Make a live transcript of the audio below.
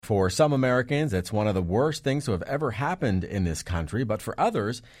For some Americans, it's one of the worst things to have ever happened in this country, but for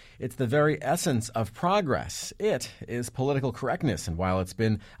others, it's the very essence of progress. It is political correctness, and while it's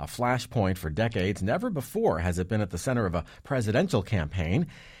been a flashpoint for decades, never before has it been at the center of a presidential campaign.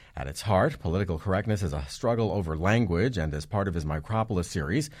 At its heart, political correctness is a struggle over language, and as part of his Micropolis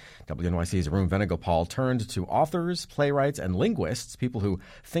series, WNYC's Arun Venugopal turned to authors, playwrights, and linguists, people who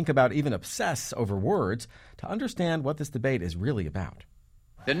think about, even obsess over words, to understand what this debate is really about.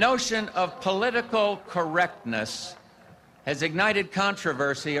 The notion of political correctness has ignited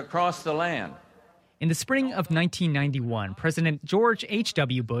controversy across the land. In the spring of 1991, President George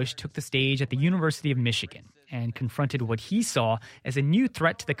H.W. Bush took the stage at the University of Michigan and confronted what he saw as a new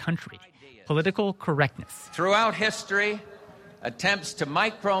threat to the country, political correctness. Throughout history, attempts to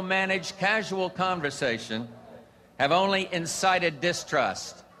micromanage casual conversation have only incited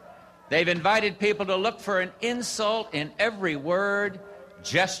distrust. They've invited people to look for an insult in every word,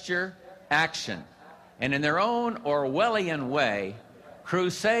 gesture, action, and in their own Orwellian way,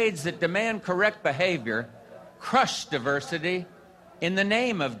 crusades that demand correct behavior crush diversity in the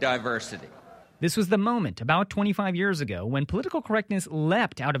name of diversity. This was the moment, about 25 years ago, when political correctness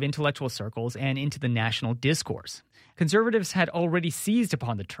leapt out of intellectual circles and into the national discourse. Conservatives had already seized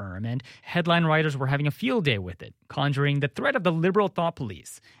upon the term, and headline writers were having a field day with it, conjuring the threat of the liberal thought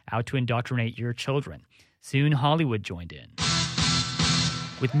police out to indoctrinate your children. Soon Hollywood joined in.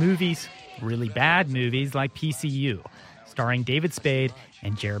 With movies, really bad movies like PCU, starring David Spade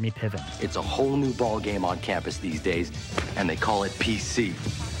and Jeremy Piven. It's a whole new ball game on campus these days, and they call it PC.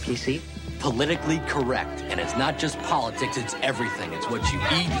 PC? Politically correct. And it's not just politics, it's everything. It's what you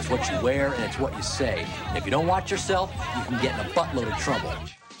eat, it's what you wear, and it's what you say. And if you don't watch yourself, you can get in a buttload of trouble.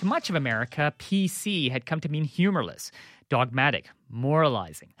 To much of America, PC had come to mean humorless, dogmatic,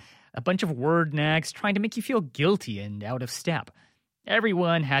 moralizing. A bunch of word nags trying to make you feel guilty and out of step.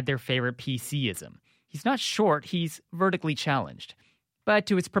 Everyone had their favorite PCism. He's not short, he's vertically challenged. But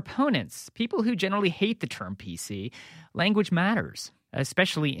to its proponents, people who generally hate the term PC, language matters,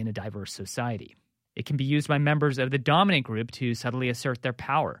 especially in a diverse society. It can be used by members of the dominant group to subtly assert their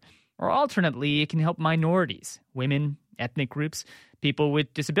power. Or alternately, it can help minorities, women, ethnic groups, people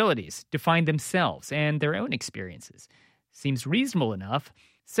with disabilities, define themselves and their own experiences. Seems reasonable enough.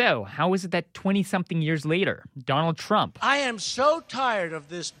 So, how is it that 20-something years later, Donald Trump... I am so tired of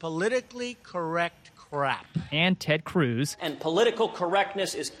this politically correct crap. And Ted Cruz... And political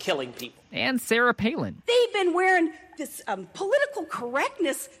correctness is killing people. And Sarah Palin. They've been wearing this political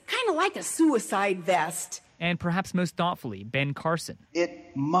correctness kind of like a suicide vest. And perhaps most thoughtfully, Ben Carson.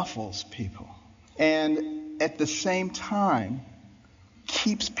 It muffles people. And at the same time,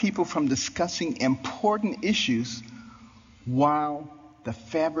 keeps people from discussing important issues while the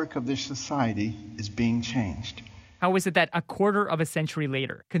fabric of their society is being changed. How is it that a quarter of a century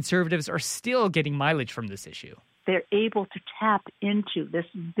later, conservatives are still getting mileage from this issue? They're able to tap into this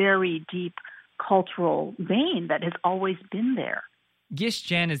very deep cultural vein that has always been there. Gish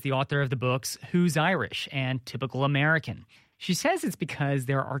Jen is the author of the books Who's Irish and Typical American. She says it's because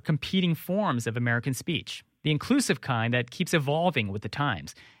there are competing forms of American speech, the inclusive kind that keeps evolving with the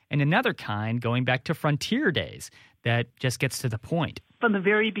times, and another kind going back to frontier days that just gets to the point. From the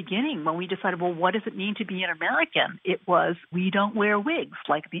very beginning, when we decided, well, what does it mean to be an American? It was, we don't wear wigs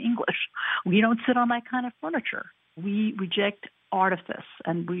like the English. We don't sit on that kind of furniture. We reject artifice,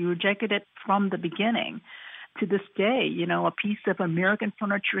 and we rejected it from the beginning. To this day, a piece of American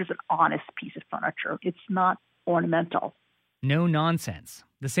furniture is an honest piece of furniture. It's not ornamental. No nonsense.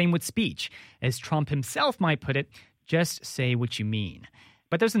 The same with speech. As Trump himself might put it, just say what you mean.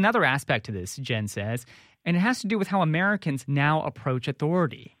 But there's another aspect to this, Jen says, and it has to do with how Americans now approach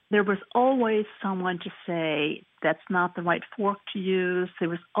authority. There was always someone to say, that's not the right fork to use. There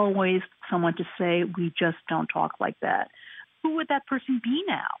was always someone to say, we just don't talk like that. Who would that person be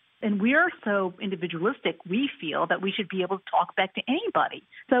now? And we are so individualistic, we feel that we should be able to talk back to anybody.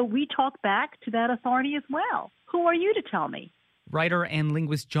 So we talk back to that authority as well. Who are you to tell me? Writer and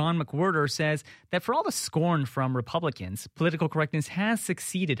linguist John McWhorter says that for all the scorn from Republicans, political correctness has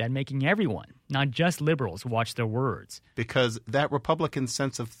succeeded at making everyone, not just liberals, watch their words. Because that Republican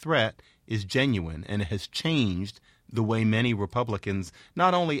sense of threat is genuine, and it has changed the way many Republicans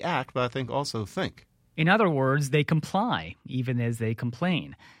not only act, but I think also think. In other words, they comply, even as they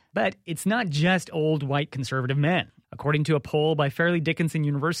complain. But it's not just old white conservative men. According to a poll by Fairleigh Dickinson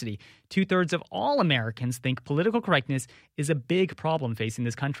University, 2/3 of all Americans think political correctness is a big problem facing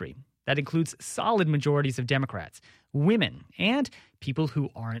this country. That includes solid majorities of Democrats, women, and people who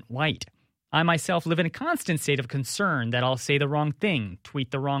aren't white. I myself live in a constant state of concern that I'll say the wrong thing,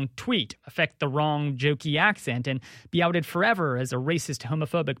 tweet the wrong tweet, affect the wrong jokey accent, and be outed forever as a racist,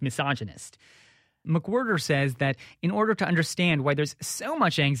 homophobic misogynist. McWhorter says that in order to understand why there's so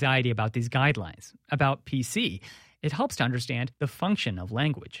much anxiety about these guidelines, about PC, it helps to understand the function of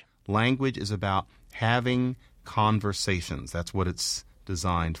language. Language is about having conversations. That's what it's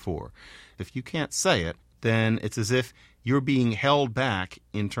designed for. If you can't say it, then it's as if you're being held back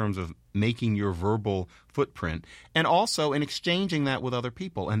in terms of making your verbal footprint and also in exchanging that with other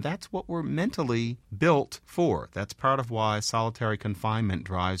people. And that's what we're mentally built for. That's part of why solitary confinement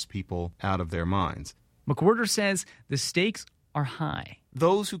drives people out of their minds. McWhorter says the stakes are high.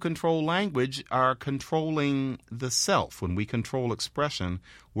 Those who control language are controlling the self. When we control expression,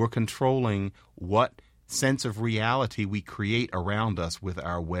 we're controlling what sense of reality we create around us with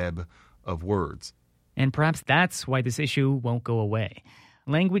our web of words. And perhaps that's why this issue won't go away.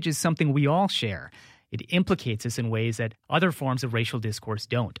 Language is something we all share. It implicates us in ways that other forms of racial discourse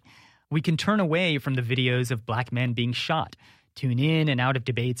don't. We can turn away from the videos of black men being shot, tune in and out of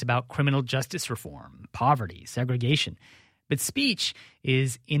debates about criminal justice reform, poverty, segregation. But speech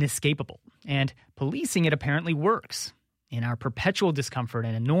is inescapable, and policing it apparently works. In our perpetual discomfort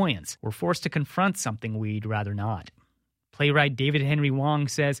and annoyance, we're forced to confront something we'd rather not. Playwright David Henry Wong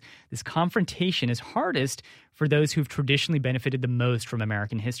says this confrontation is hardest for those who've traditionally benefited the most from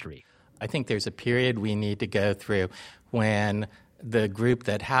American history. I think there's a period we need to go through when the group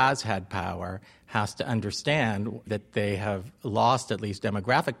that has had power has to understand that they have lost at least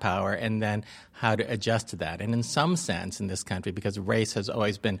demographic power and then how to adjust to that. And in some sense in this country, because race has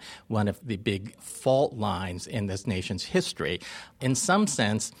always been one of the big fault lines in this nation's history, in some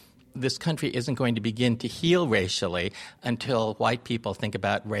sense this country isn't going to begin to heal racially until white people think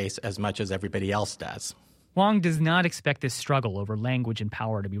about race as much as everybody else does. Wong does not expect this struggle over language and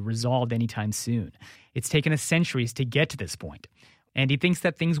power to be resolved anytime soon. It's taken us centuries to get to this point, and he thinks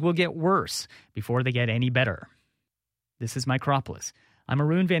that things will get worse before they get any better. This is Micropolis. I'm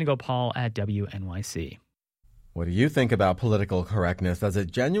Arun Venugopal at WNYC. What do you think about political correctness? Does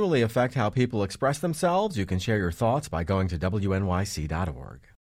it genuinely affect how people express themselves? You can share your thoughts by going to WNYC.org.